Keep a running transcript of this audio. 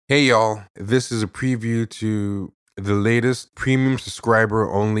Hey y'all, this is a preview to the latest premium subscriber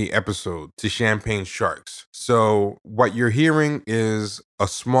only episode to Champagne Sharks. So what you're hearing is a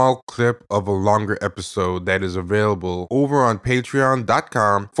small clip of a longer episode that is available over on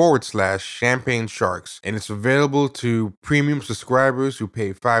patreon.com/Champagne Sharks. And it's available to premium subscribers who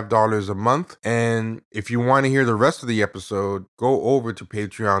pay $5 a month. And if you want to hear the rest of the episode, go over to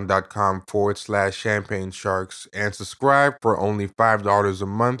patreon.com/Champagne Sharks and subscribe for only $5 a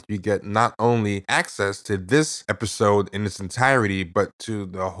month. You get not only access to this episode in its entirety, but to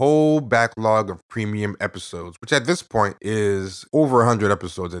the whole backlog of premium episodes, which at this point is over 100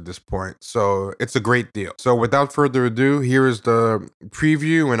 episodes at this point. So it's a great deal. So without further ado, here is the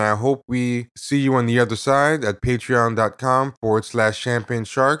preview, and I hope we see you on the other side at patreon.com/Champagne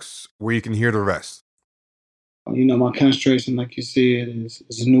Sharks, where you can hear the rest. You know, my concentration, like you said,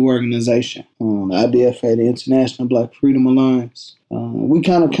 is a new organization. The IBFA, the International Black Freedom Alliance. We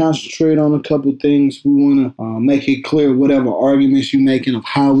kind of concentrate on a couple things. We want to make it clear whatever arguments you're making of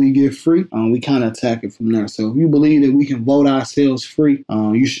how we get free, we kind of attack it from there. So if you believe that we can vote ourselves free,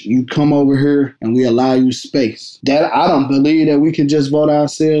 you come over here and we allow you space. That I don't believe that we can just vote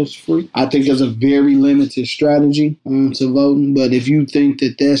ourselves free. I think there's a very limited strategy to voting. But if you think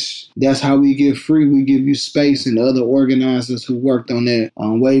that that's how we get free, we give you space, and other organizers who worked on that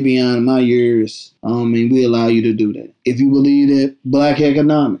way beyond my years, and we allow you to do that. If you believe that Black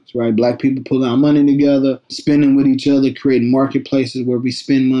economics, right? Black people pulling our money together, spending with each other, creating marketplaces where we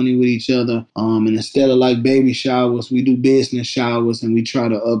spend money with each other. And instead of like baby showers, we do business showers, and we try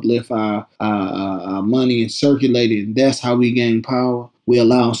to uplift our money and circulate it. And that's how we gain power. We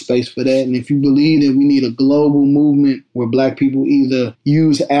allow space for that. And if you believe that we need a global movement where Black people either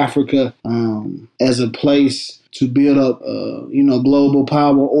use Africa as a place to build up, global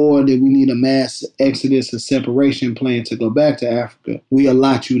power, or that we need a mass exodus, a separation plan to go back to Africa, we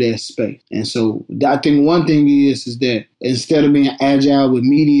allot you that space. And so I think one thing is that instead of being agile with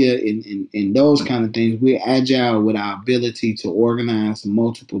media and those kind of things, we're agile with our ability to organize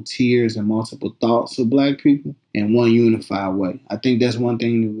multiple tiers and multiple thoughts of Black people in one unified way. I think that's one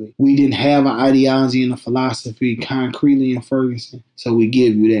thing that we didn't have an ideology and a philosophy concretely in Ferguson, so we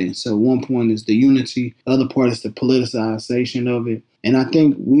give you that. So one point is the unity, the other part is the politicization of it. And I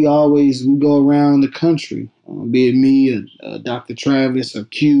think we go around the country, be it me or Dr. Travis or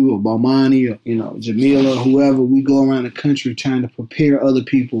Q or Bomani or, Jamila or whoever, we go around the country trying to prepare other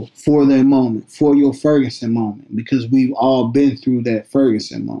people for their moment, for your Ferguson moment, because we've all been through that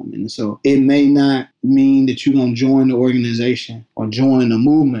Ferguson moment. And so it may not mean that you're going to join the organization or join the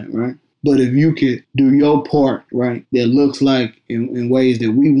movement, right? But if you could do your part, right, that looks like in ways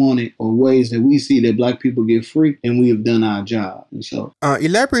that we want it or ways that we see that Black people get free, and we have done our job. And so,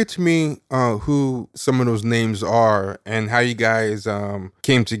 elaborate to me who some of those names are and how you guys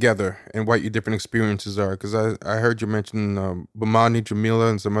came together and what your different experiences are. Because I heard you mention Bomani,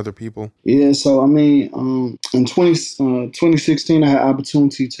 Jamila, and some other people. Yeah, so I mean, in 2016, I had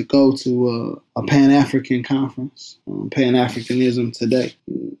opportunity to go to a Pan-African conference, Pan-Africanism Today.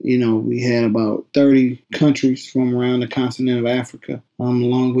 We had about 30 countries from around the continent of Africa,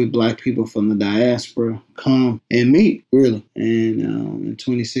 along with Black people from the diaspora, come and meet, really. And in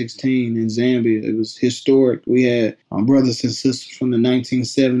 2016 in Zambia, it was historic. We had brothers and sisters from the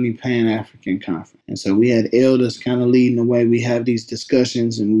 1970 Pan-African Conference. And so we had elders kind of leading the way. We have these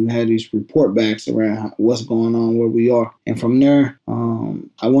discussions and we had these report backs around what's going on, where we are. And from there,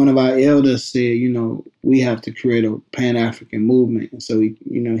 one of our elders said, we have to create a Pan-African movement. And so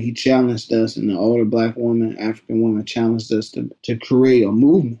he challenged us, and the older Black woman, African woman, challenged us to create a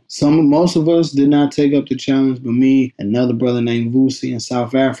movement. Most of us did not take up the challenge, but me, another brother named Vusi in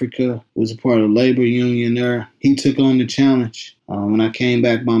South Africa, was a part of the labor union there. He took on the challenge. When I came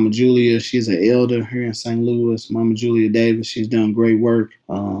back, Mama Julia, she's an elder here in St. Louis. Mama Julia Davis, she's done great work.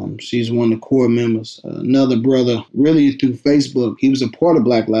 She's one of the core members. Another brother, really through Facebook, he was a part of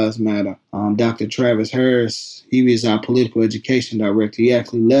Black Lives Matter. Dr. Travis Harris, he was our political education director. He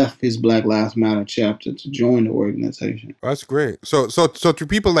actually left his Black Lives Matter chapter to join the organization. That's great. So through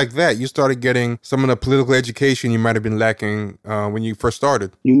people like that, you started getting some of the political education you might have been lacking when you first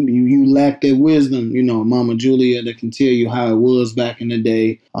started. You lack that wisdom. Mama Julia that can tell you how it was back in the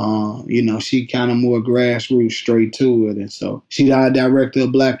day. She kind of more grassroots, straight to it. And so she's our director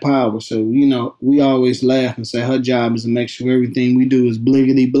of Black Power. So, we always laugh and say her job is to make sure everything we do is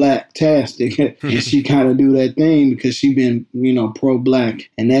bliggity black-tastic. And she kind of do that thing because she been,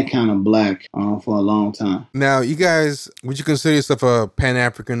 pro-Black and that kind of Black for a long time. Now, you guys, would you consider yourself a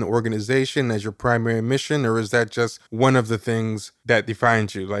Pan-African organization as your primary mission, or is that just one of the things that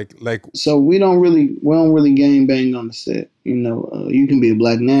defines you? Like So we don't really gang bang on the set. You know, you can be a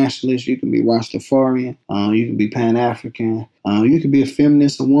black nationalist, you can be Rastafarian, you can be Pan African, you can be a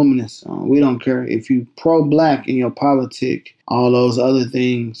feminist, a womanist. We don't care if you pro black in your politic. All those other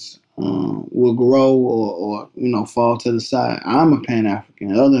things will grow or fall to the side. I'm a Pan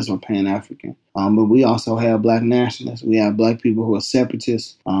African. Others are Pan African. But we also have black nationalists. We have black people who are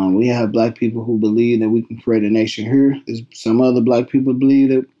separatists. We have black people who believe that we can create a nation here. There's some other black people believe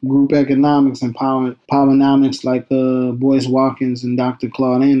that group economics and powernomics like Boyce Watkins and Dr.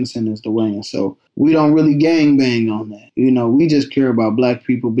 Claude Anderson is the way. And so we don't really gang bang on that. You know, we just care about black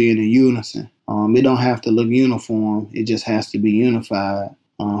people being in unison. It don't have to look uniform. It just has to be unified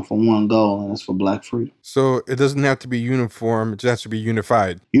for one goal, and it's for black freedom. so it doesn't have to be uniform; it just has to be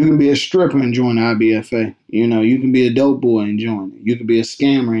unified. You can be a stripper and join the IBFA. You know, you can be a dope boy and join it. You can be a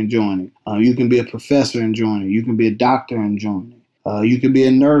scammer and join it. You can be a professor and join it. You can be a doctor and join it. You could be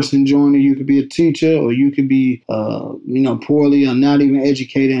a nurse and join it. You could be a teacher, or you could be, poorly or not even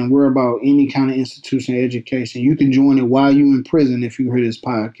educated and worry about any kind of institution of education. You can join it while you're in prison if you hear this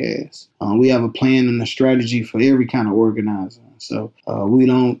podcast. We have a plan and a strategy for every kind of organizer. So we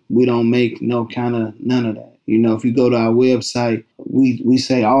don't make no kind of none of that. You know, if you go to our website, we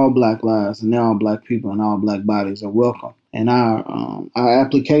say all black lives and all black people and all black bodies are welcome. And our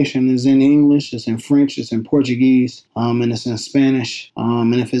application is in English, it's in French, it's in Portuguese, and it's in Spanish,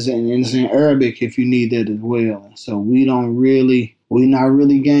 and if it's in Arabic if you need that as well. So we're not really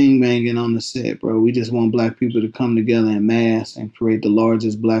gang banging on the set, bro. We just want black people to come together in mass and create the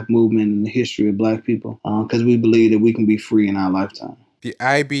largest black movement in the history of black people, because we believe that we can be free in our lifetime. The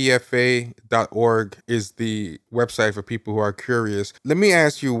IBFA.org is the website for people who are curious. Let me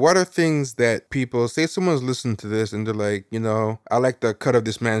ask you, what are things that people say someone's listening to this and they're like, I like the cut of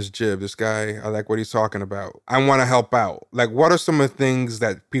this man's jib. This guy, I like what he's talking about. I want to help out. Like, what are some of the things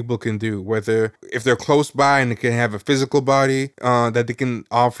that people can do? Whether if they're close by and they can have a physical body that they can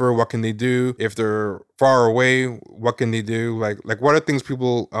offer, what can they do? If they're far away, what can they do? Like what are things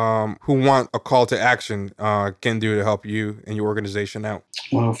people who want a call to action can do to help you and your organization out?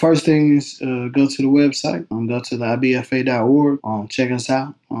 Well, first thing is go to the website, go to the IBFA.org, check us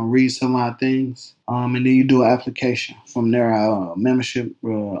out, read some of our things. And then you do an application. From there, our membership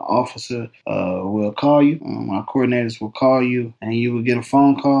officer will call you. Our coordinators will call you, and you will get a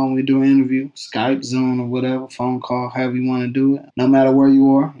phone call, and we do an interview, Skype, Zoom, or whatever, phone call, however you want to do it. No matter where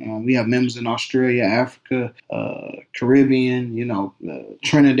you are. We have members in Australia, Africa, Caribbean,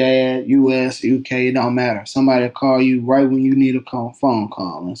 Trinidad, U.S., U.K., it don't matter. Somebody will call you right when you need a phone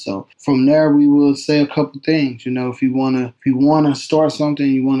call. And so from there, we will say a couple things. If you want to start something,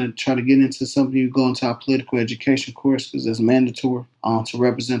 you want to try to get into something, you go into our political education course because it's mandatory to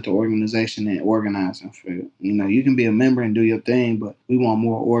represent the organization and organizing for it. You can be a member and do your thing, but we want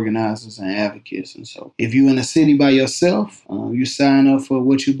more organizers and advocates. And so if you're in a city by yourself, you sign up for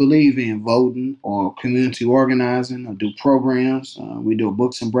what you believe in, voting or community organizing or do programs. We do a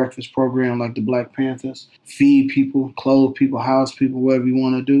books and breakfast program like the Black Panthers, feed people, clothe people, house people, whatever you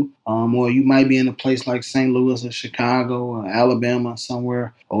want to do. Or you might be in a place like St. Louis or Chicago or Alabama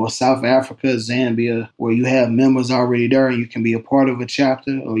somewhere, or South Africa, Zambia, where you have members already there and you can be a part of a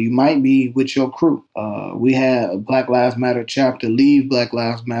chapter, or you might be with your crew. We had a Black Lives Matter chapter leave Black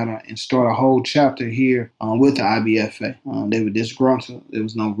Lives Matter and start a whole chapter here with the IBFA. They were disgruntled. There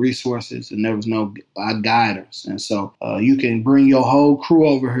was no resources and there was no guiders. And so you can bring your whole crew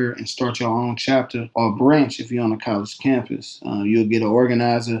over here and start your own chapter or branch if you're on a college campus. You'll get an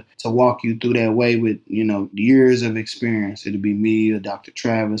organizer to walk you through that way with, years of experience. It'll be me or Dr.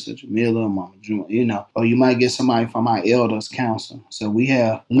 Travis or Jamila or Mama Juma, or you might get somebody from our elders council. So we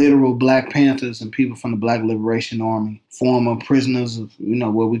have literal Black Panthers and people from the Black Liberation Army, former prisoners of,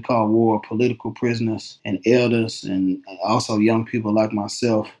 what we call war, political prisoners, and elders, and also young people like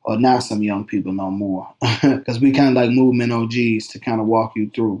myself, or not some young people no more, because we kind of like movement OGs to kind of walk you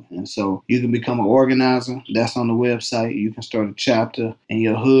through. And so you can become an organizer. That's on the website. You can start a chapter in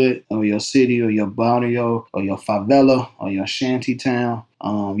your hood or your city or your barrio or your favela or your shanty town.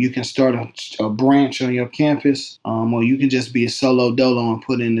 You can start a branch on your campus, or you can just be a solo dolo and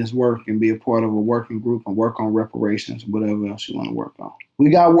put in this work and be a part of a working group and work on reparations, whatever else you want to work on. We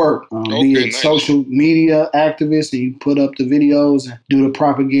got work, be it nice. Social media activists, and you put up the videos and do the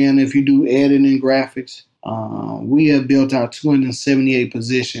propaganda. If you do editing and graphics, we have built out 278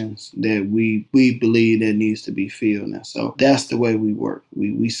 positions that we believe that needs to be filled. And so that's the way we work.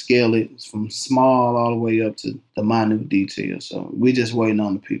 We scale it from small all the way up to the minute details. So we just waiting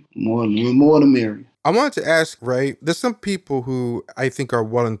on the people. More the merrier. I wanted to ask, right? There's some people who I think are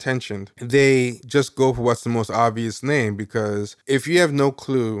well intentioned. They just go for what's the most obvious name because if you have no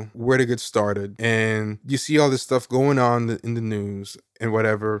clue where to get started and you see all this stuff going on in the news and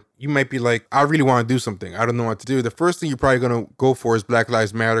whatever, you might be like, I really want to do something. I don't know what to do. The first thing you're probably going to go for is Black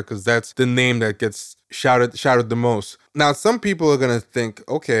Lives Matter because that's the name that gets shouted the most. Now, some people are going to think,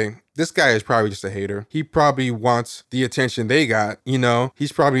 okay, this guy is probably just a hater. He probably wants the attention they got, you know?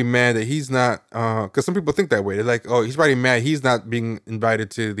 He's probably mad that he's not, because some people think that way. They're like, oh, he's probably mad he's not being invited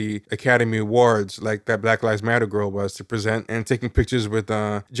to the Academy Awards like that Black Lives Matter girl was to present and taking pictures with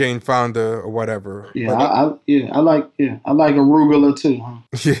Jane Fonda or whatever. Yeah, But I like arugula too, huh?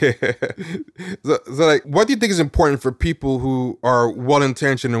 yeah. So, like, what do you think is important for people who are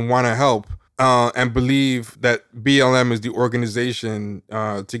well-intentioned and want to help? And believe that BLM is the organization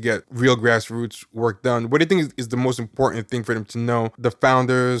to get real grassroots work done. What do you think is the most important thing for them to know, the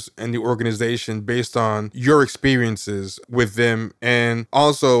founders and the organization, based on your experiences with them? And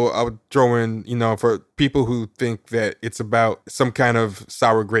also, I would throw in, you know, for people who think that it's about some kind of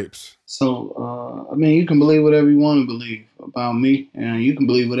sour grapes. So, I mean, you can believe whatever you want to believe about me, and you can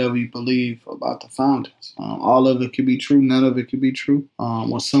believe whatever you believe about the founders. All of it could be true, none of it could be true,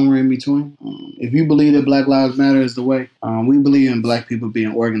 or somewhere in between. If you believe that Black Lives Matter is the way, we believe in Black people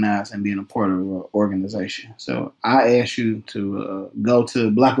being organized and being a part of an organization. So, I ask you to go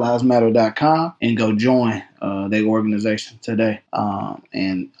to blacklivesmatter.com and go join their organization today.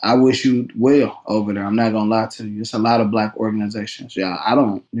 And I wish you well over there. I'm not gonna lie to you. It's a lot of Black organizations. Yeah, I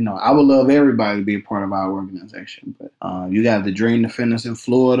don't, you know, I would love everybody to be a part of our organization. But you got the Dream Defenders in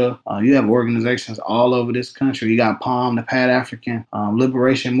Florida. You have organizations all over this country. You got PALM, the Pan African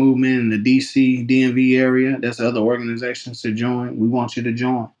Liberation Movement in the DC, DMV area. That's other organizations to join. We want you to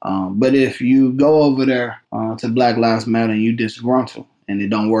join. But if you go over there to Black Lives Matter and you disgruntled, and it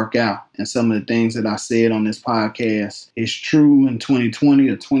don't work out, and some of the things that I said on this podcast is true in 2020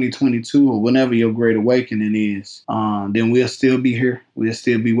 or 2022 or whenever your great awakening is, then we'll still be here. We'll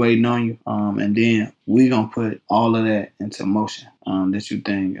still be waiting on you. And then we're going to put all of that into motion that you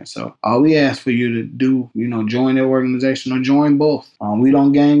think. And so all we ask for you to do, you know, join the organization or join both. We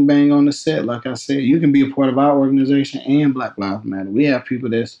don't gang bang on the set. Like I said, you can be a part of our organization and Black Lives Matter. We have people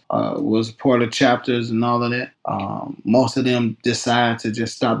that was part of chapters and all of that. Most of them decide to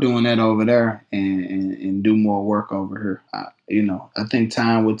just stop doing that over there and do more work over here. I think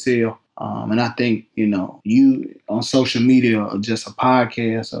time will tell. And I think, you know, you on social media or just a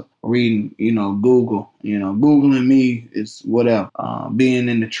podcast or reading, you know, Googling me is whatever. Being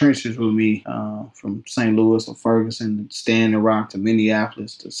in the trenches with me from St. Louis or Ferguson to Standing Rock to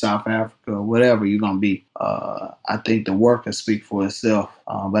Minneapolis to South Africa or whatever you're going to be. I think the work will speak for itself.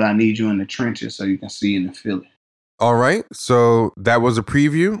 But I need you in the trenches so you can see and feel it. All right, so that was a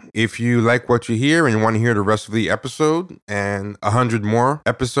preview. If you like what you hear and you want to hear the rest of the episode and 100 more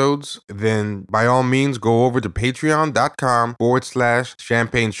episodes, then by all means, go over to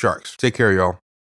patreon.com/champagne sharks. Take care, y'all.